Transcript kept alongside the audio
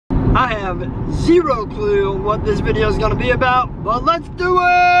I have zero clue what this video is gonna be about, but let's do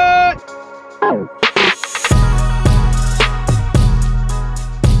it!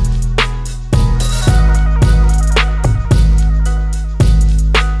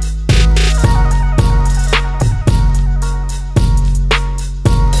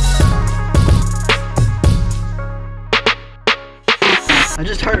 I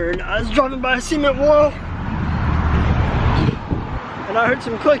just heard, I was driving by a cement wall and I heard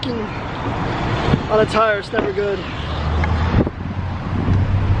some clicking on a tire. It's never good.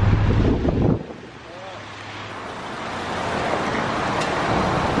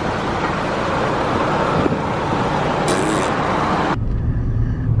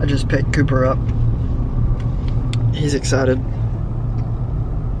 I just picked Cooper up. He's excited.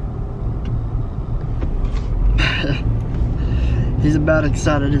 He's about as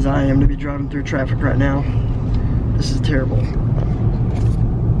excited as I am to be driving through traffic right now. This is terrible.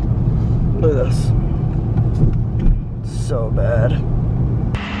 Look at this. So bad.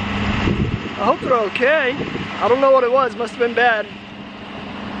 I hope they're okay. I don't know what it was. Must have been bad.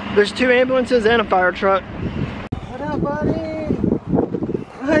 There's 2 ambulances and a fire truck. What up, buddy?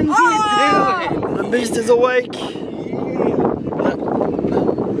 What are you doing? The beast is awake. Yeah.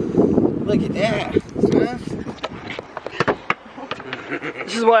 Look at that.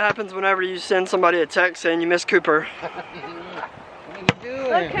 This is what happens whenever you send somebody a text saying you miss Cooper. What are you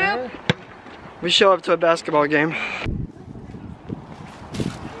doing? Okay. We show up to a basketball game.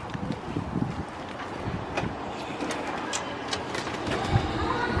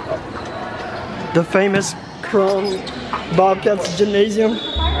 The famous KRUM Bobcats gymnasium.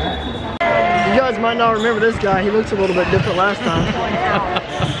 You guys might not remember this guy. He looks a little bit different last time.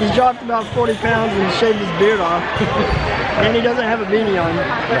 He's dropped about 40 pounds and shaved his beard off. And he doesn't have a beanie on.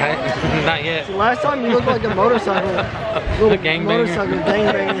 Right? Not yet. So last time you looked like a motorcycle. A gangbanger. Motorcycle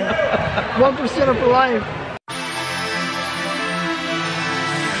gangbanger. 1% for life.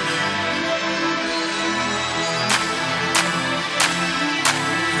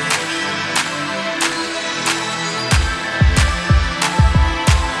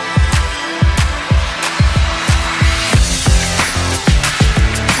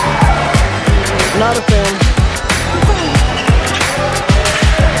 Not a fan.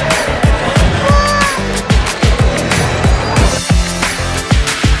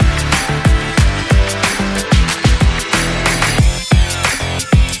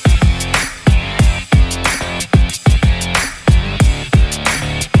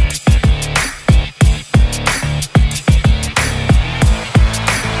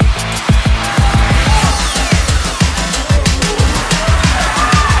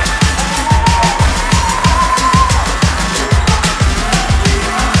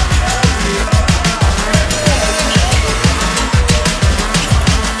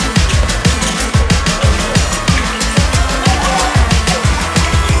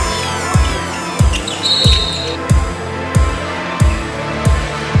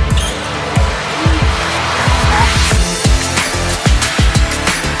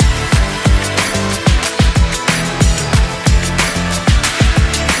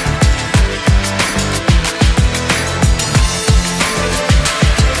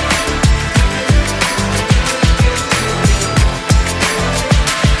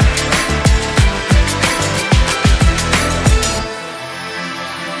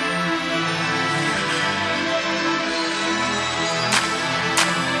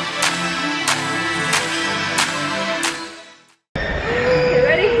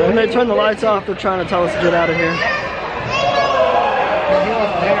 When they turn the lights off, they're trying to tell us to get out of here.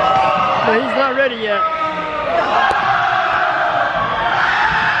 But he's not ready yet.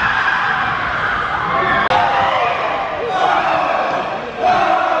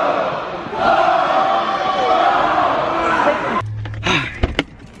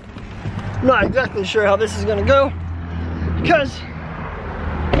 I'm not exactly sure how this is gonna go because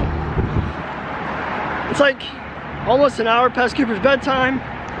it's like almost an hour past Cooper's bedtime,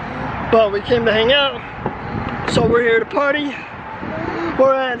 but we came to hang out, so we're here to party.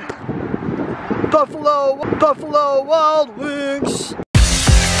 We're at Buffalo Wild Wings.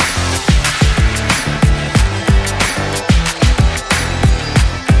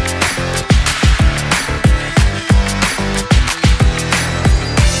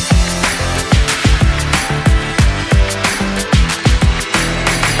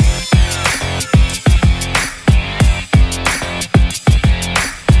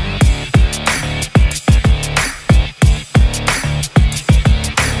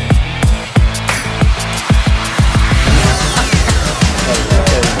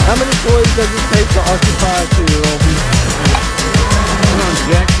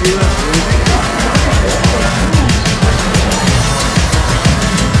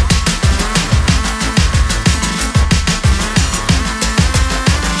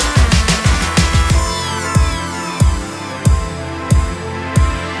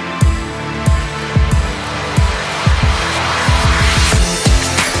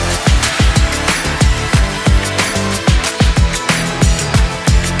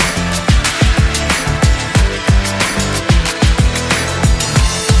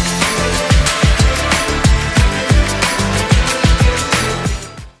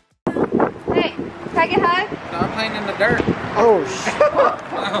 Oh, shit.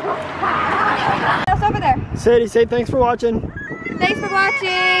 Else over there. Sadie, say thanks for watching. Thanks for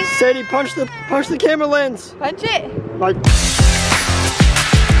watching. Sadie, punch the camera lens. Punch it. Like.